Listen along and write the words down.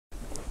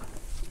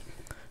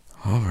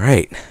All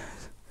right,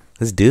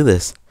 let's do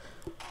this.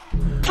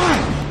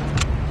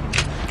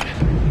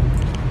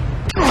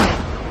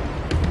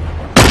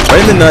 Right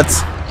in the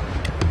nuts.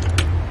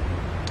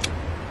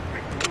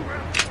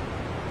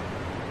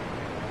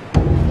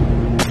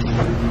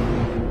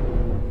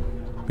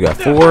 We got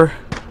 4.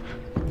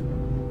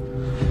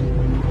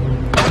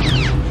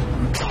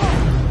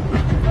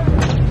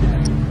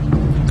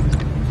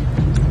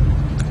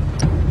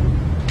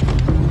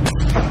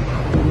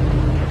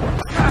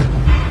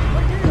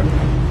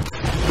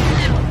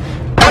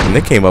 And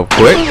they came up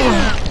quick.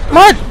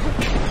 My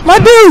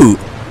dude.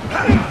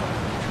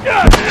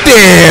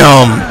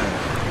 Damn.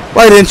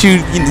 Why didn't you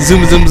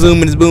zoom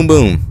and it's boom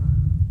boom?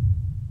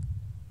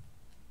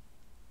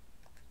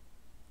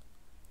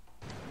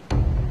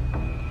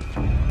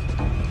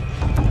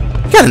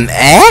 You got an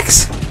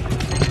axe?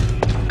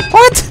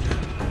 What?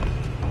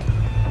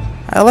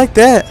 I like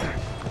that.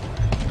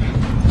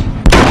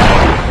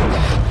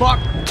 Fuck.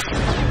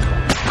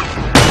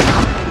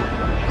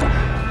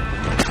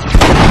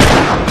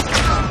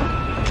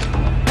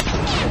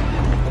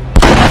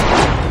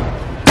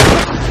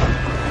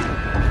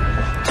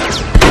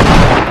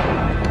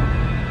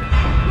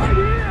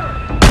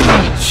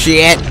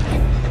 Shit.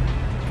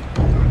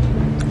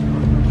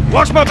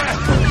 Watch my back.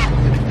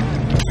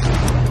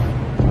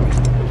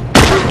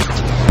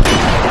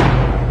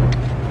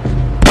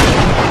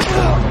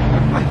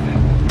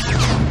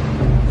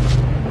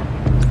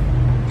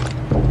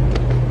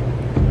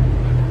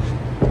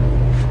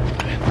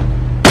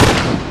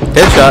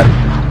 Headshot.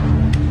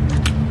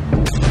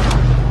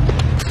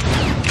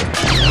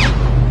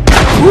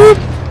 Whoop.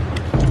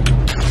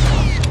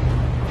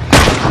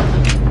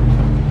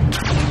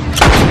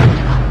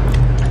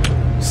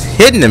 Just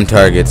hitting them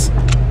targets.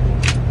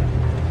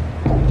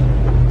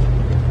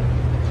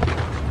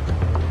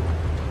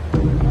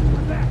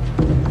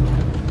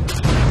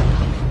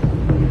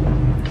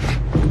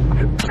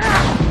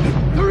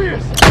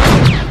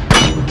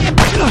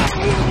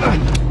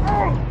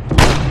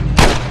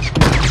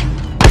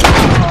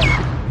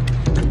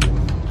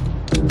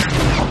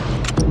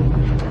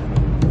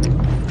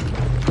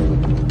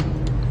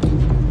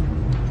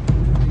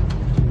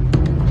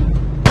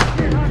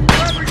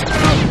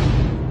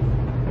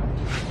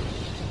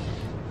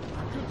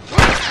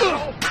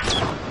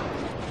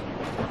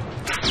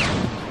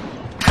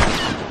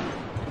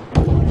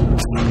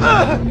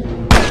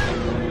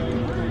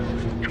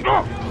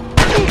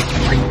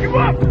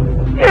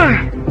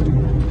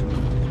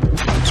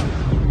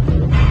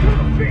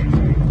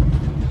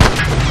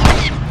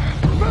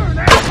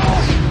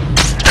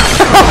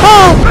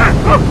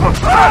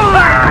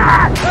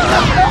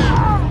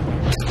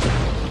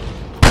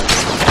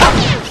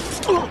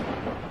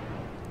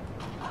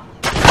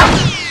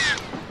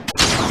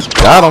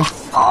 Got him.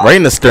 Right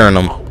in the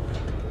sternum.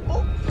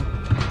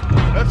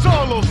 That's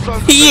all those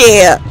sons.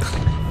 Yeah.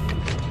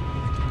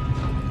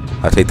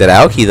 I'll take that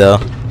Alki though.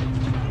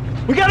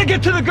 We gotta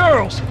get to the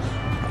girls.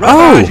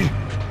 Oh.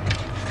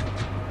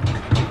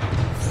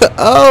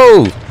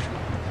 Oh.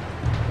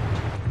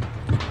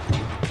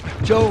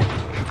 Joe.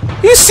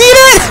 You see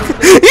that?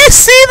 You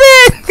see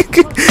that?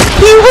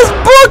 He was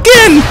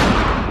booking.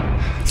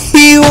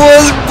 He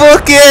was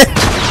booking.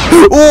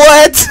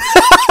 What?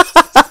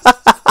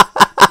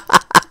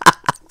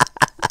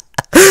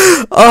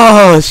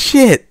 Oh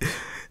shit.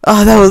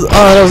 Oh that was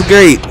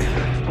great.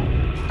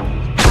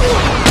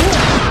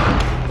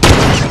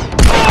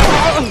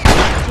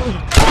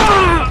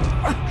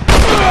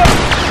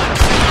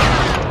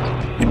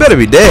 You better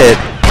be dead.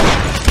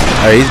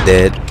 Alright, he's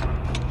dead.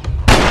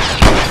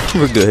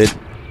 We're good.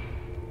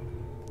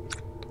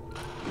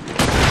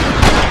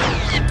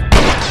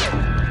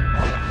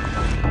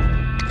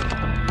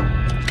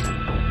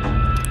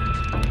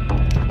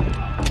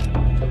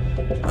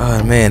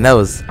 Oh man, that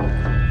was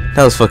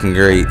fucking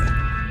great.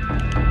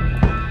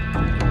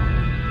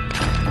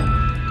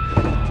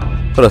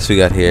 What else we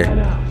got here?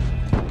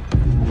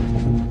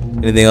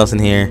 Anything else in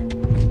here?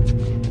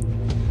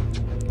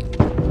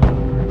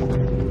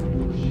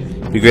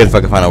 Be great if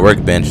I could find a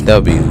workbench. That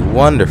would be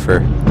wonderful.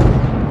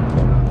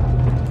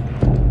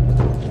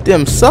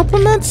 Them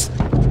supplements?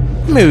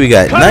 Maybe we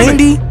got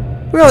 90?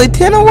 We're only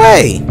 10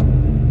 away.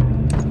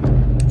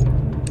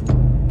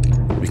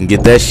 We can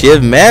get that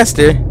Shiv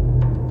Master.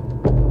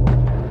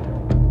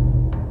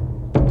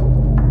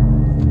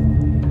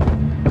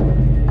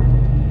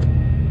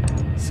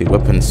 See,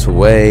 weapon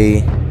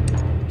sway,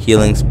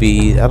 healing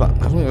speed. I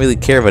don't really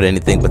care about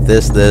anything but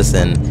this,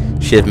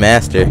 and Shiv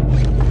Master.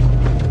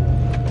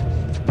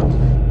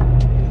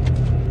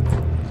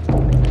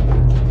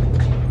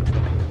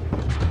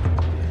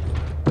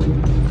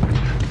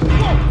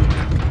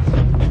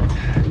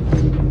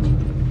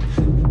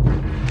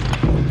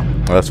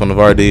 Oh, that's one of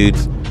our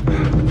dudes.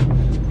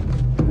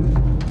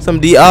 Some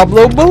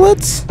Diablo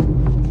bullets.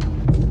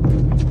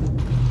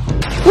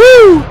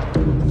 Woo!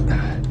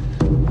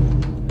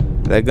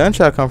 Where'd that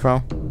gunshot come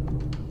from?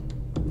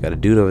 Got a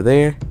dude over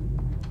there.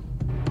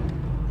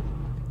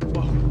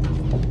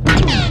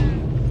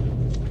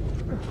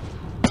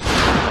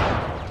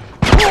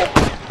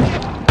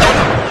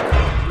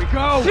 We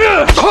go.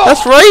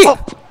 That's right.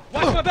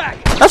 Watch my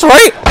back. That's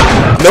right.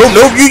 Nope,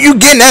 nope. You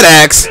getting that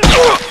axe?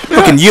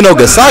 Fucking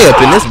Gasai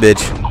up in this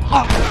bitch.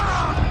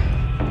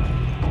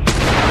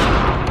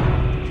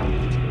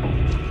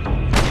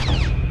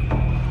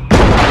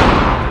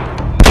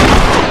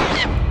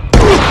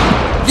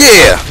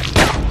 Yeah.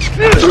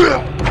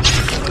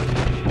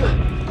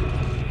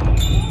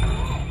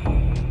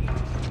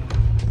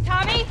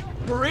 Tommy?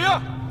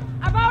 Maria?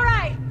 I'm all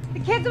right. The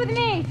kid's with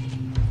me.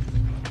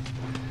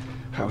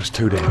 That was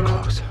too damn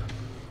close.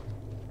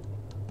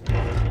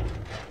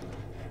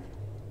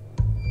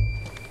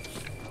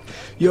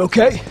 You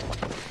okay?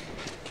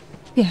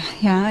 Yeah,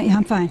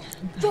 I'm fine.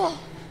 Joel!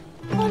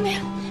 Oh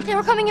man, they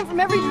were coming in from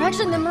every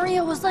direction. Then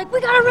Maria was like, "We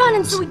gotta run!"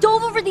 And so we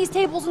dove over these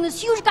tables, and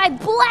this huge guy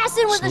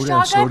blasted with a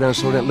shotgun.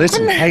 Slow down.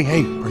 Listen, hey,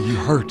 are you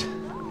hurt?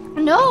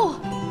 No.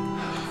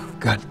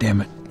 God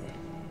damn it.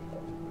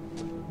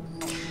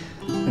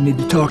 I need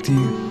to talk to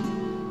you.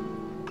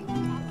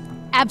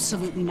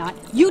 Absolutely not.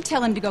 You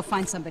tell him to go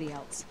find somebody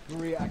else.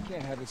 Maria, I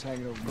can't have this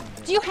hanging over my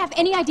head. Do you have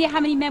any idea how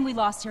many men we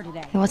lost here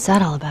today? What's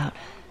that all about?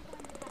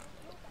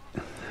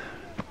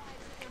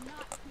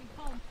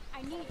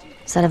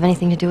 Does that have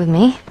anything to do with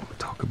me? We'll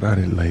talk about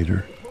it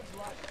later.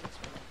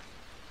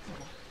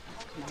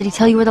 Did he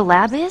tell you where the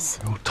lab is?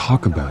 We'll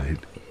talk about it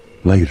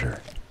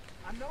later.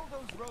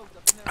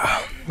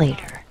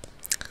 Later.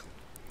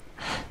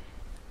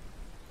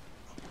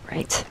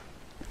 Right.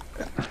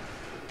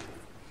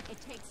 It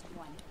takes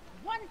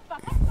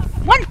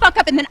one fuck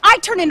up, and then I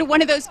turn into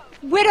one of those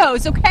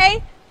widows,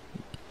 okay?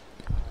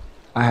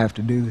 I have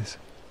to do this.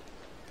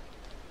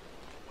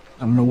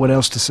 I don't know what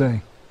else to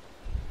say.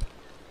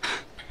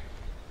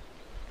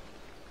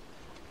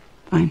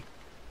 Fine.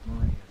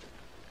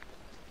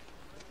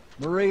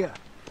 Maria.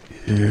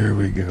 Here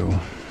we go.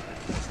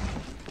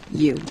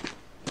 You.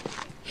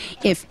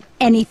 If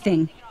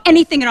anything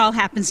at all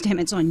happens to him,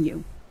 it's on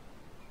you.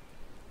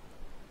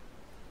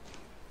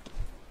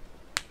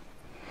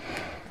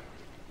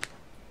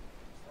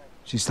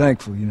 She's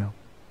thankful, you know.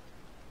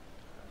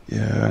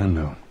 Yeah, I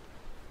know.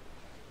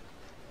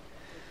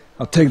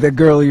 I'll take that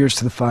girl of yours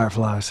to the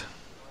Fireflies.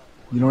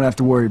 You don't have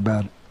to worry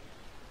about it.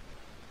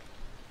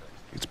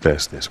 It's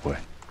best this way.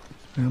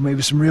 Well,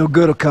 maybe some real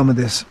good will come of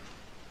this.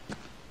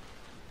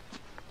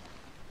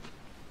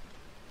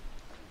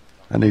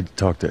 I need to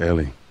talk to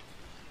Ellie.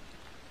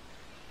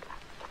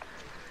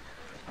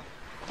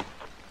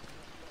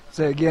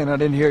 Say again, I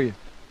didn't hear you.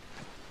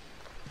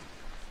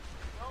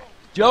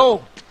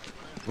 Joe!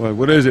 Wait,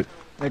 what is it?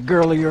 That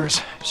girl of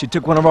yours. She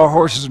took one of our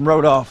horses and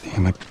rode off.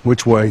 Damn it.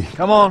 Which way?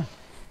 Come on.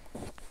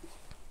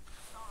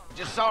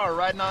 Just saw her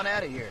riding on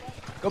out of here.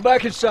 Go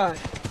back inside.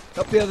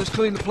 Help the others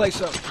clean the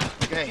place up.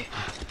 Okay.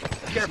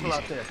 Careful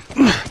out there.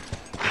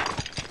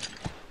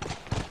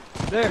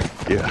 There.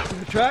 Yeah. See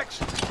the tracks?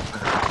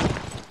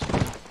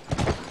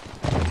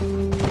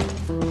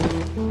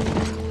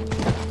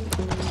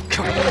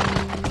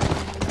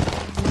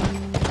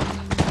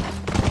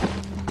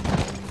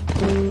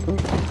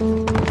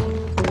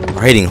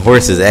 Riding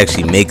horses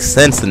actually makes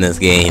sense in this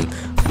game.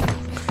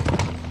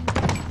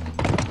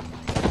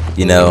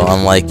 You know,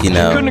 unlike, Couldn't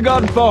have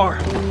gotten far.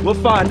 We'll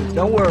find her.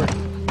 Don't worry.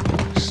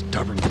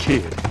 Stubborn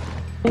kid.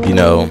 you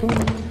know,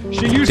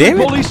 She used Damn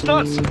the it. police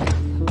stunts.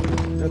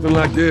 Nothing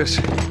like this.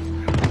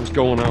 What's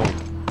going on?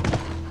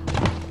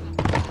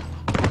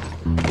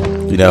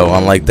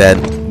 unlike that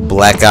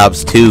Black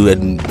Ops 2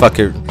 and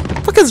fuckers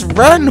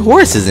riding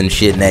horses and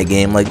shit in that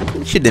game. Like,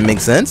 shit didn't make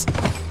sense.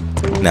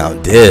 Now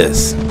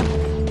this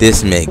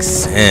makes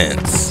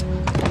sense.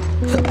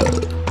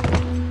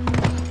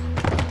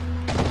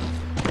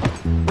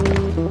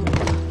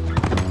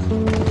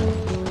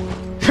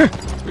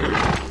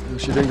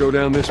 She didn't go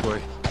down this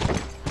way.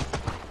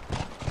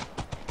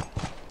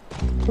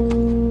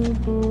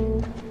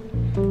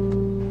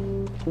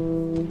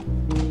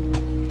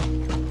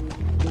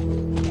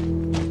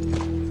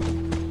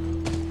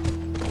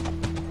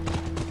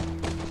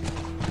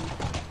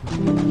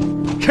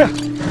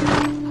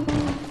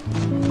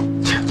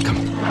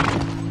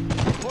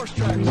 Horse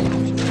tracks.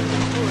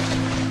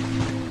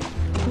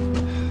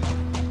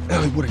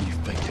 Ellie, what are you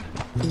thinking?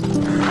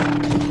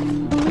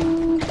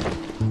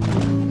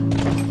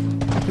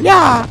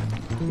 Yeah.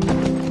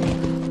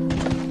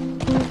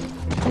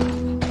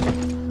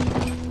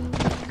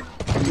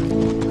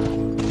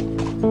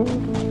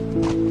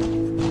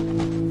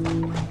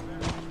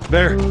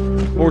 There.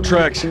 More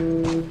tracks. Here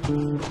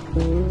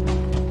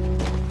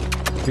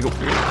you go.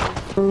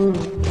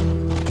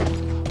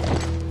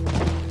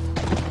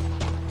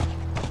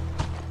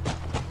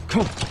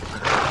 Come on.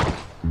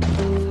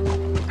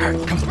 All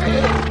right, come on.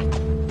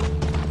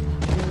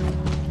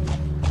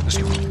 Let's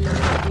go.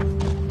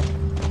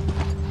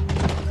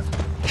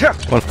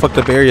 One fucked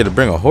up area to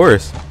bring a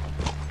horse.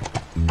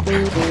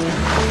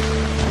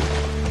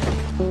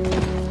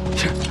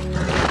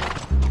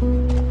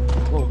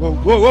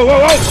 Whoa.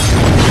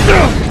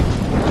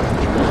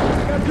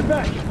 Got your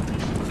back.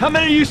 How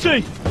many do you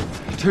see?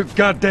 Too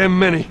goddamn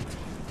many.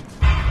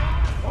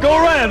 Go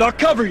around. I'll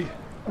cover you.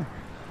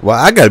 Well,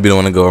 I gotta be the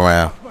one to go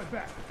around.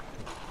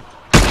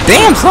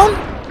 Damn, son.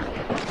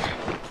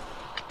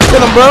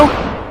 Get him, bro.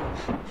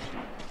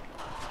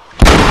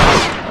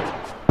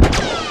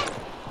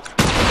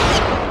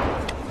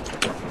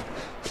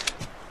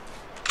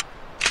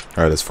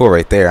 Alright, there's 4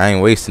 right there. I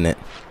ain't wasting it.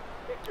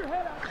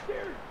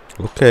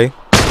 Okay.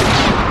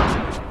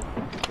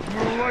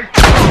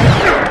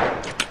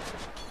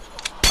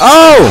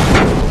 Oh!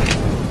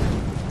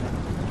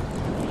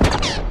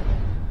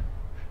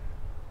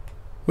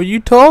 Where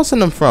you tossing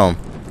them from?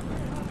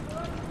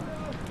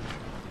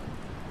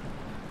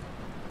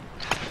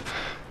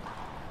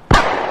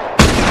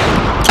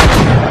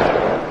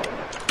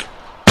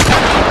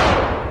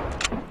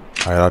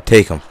 Alright, I'll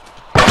take him.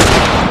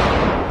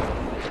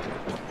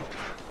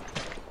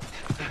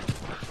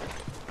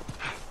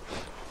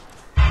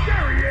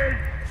 There he is!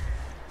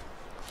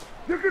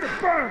 You're gonna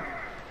burn!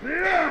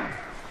 Yeah!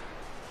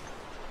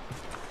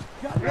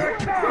 There it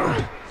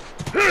comes!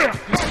 Yeah,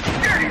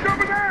 he's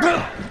over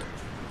there!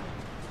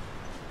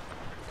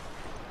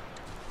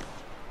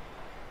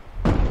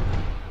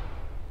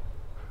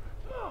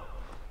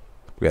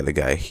 We got a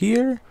guy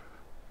here.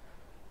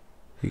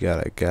 We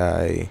got a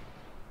guy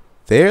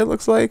there, it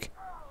looks like.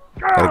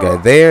 Got a guy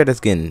there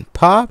that's getting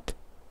popped.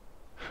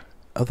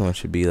 Other one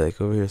should be like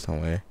over here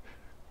somewhere.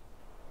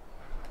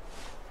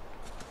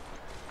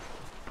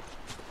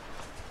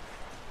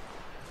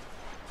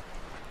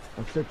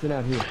 I'm searching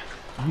out here.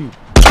 You.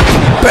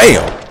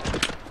 Bam!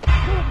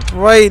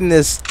 Right in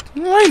his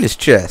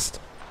chest.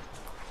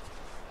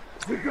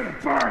 He's gonna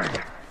burn!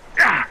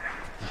 Yeah.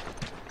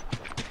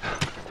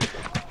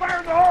 Fire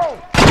in the hole!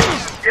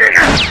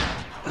 Yeah.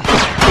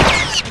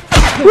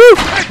 Woo!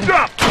 Heads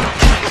up!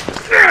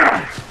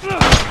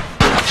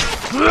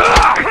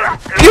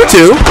 You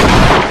too.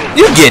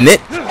 You getting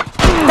it.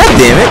 God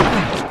damn it.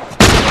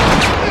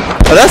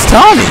 Oh, that's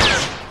Tommy.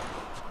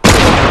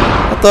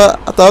 I thought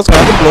I was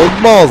gonna have to blow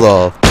his balls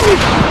off.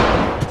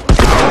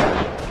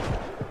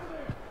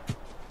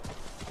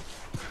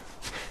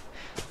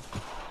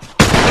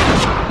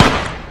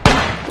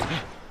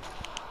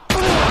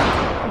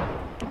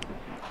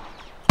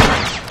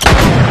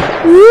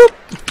 Whoop.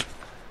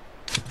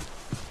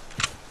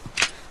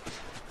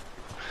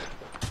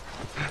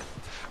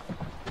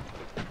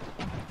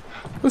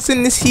 What's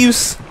in this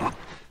house?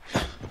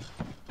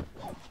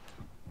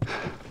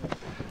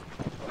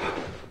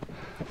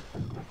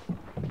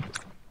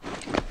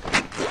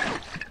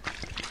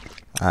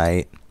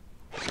 Alright.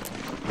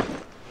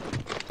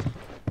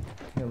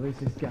 At least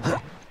this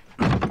guy.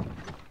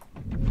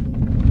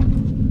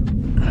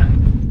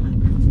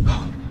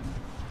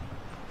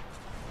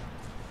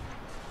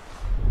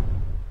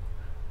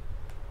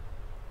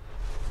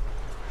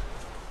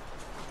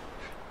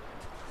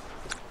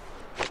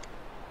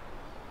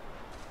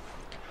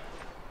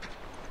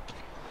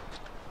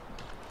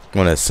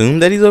 Wanna assume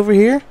that he's over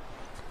here?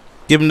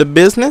 Give him the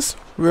business?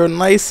 Real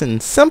nice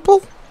and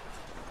simple?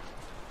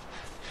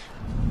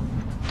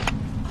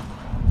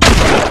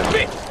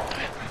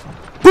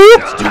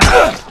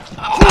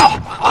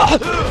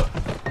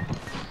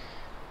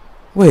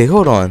 Wait,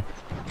 hold on.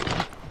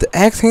 The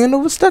axe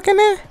handle was stuck in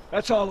there?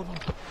 That's all of them.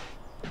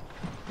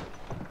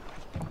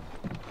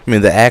 I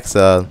mean the axe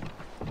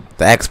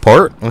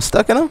part was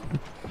stuck in him?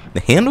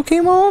 The handle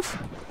came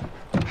off?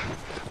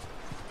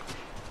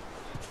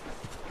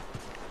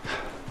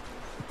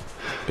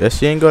 Guess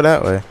she ain't go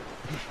that way.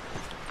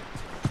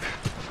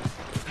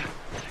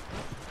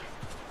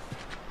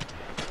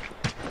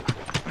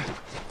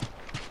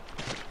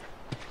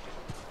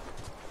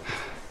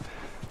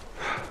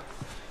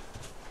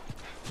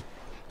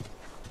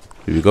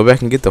 Did we go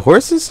back and get the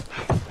horses?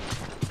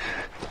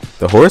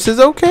 The horses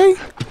okay?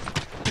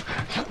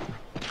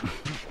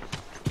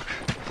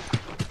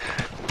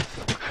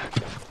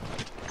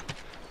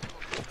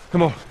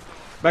 Come on,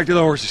 back to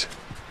the horses.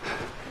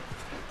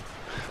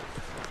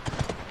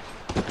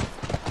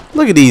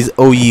 Look at these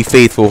O ye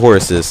faithful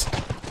horses.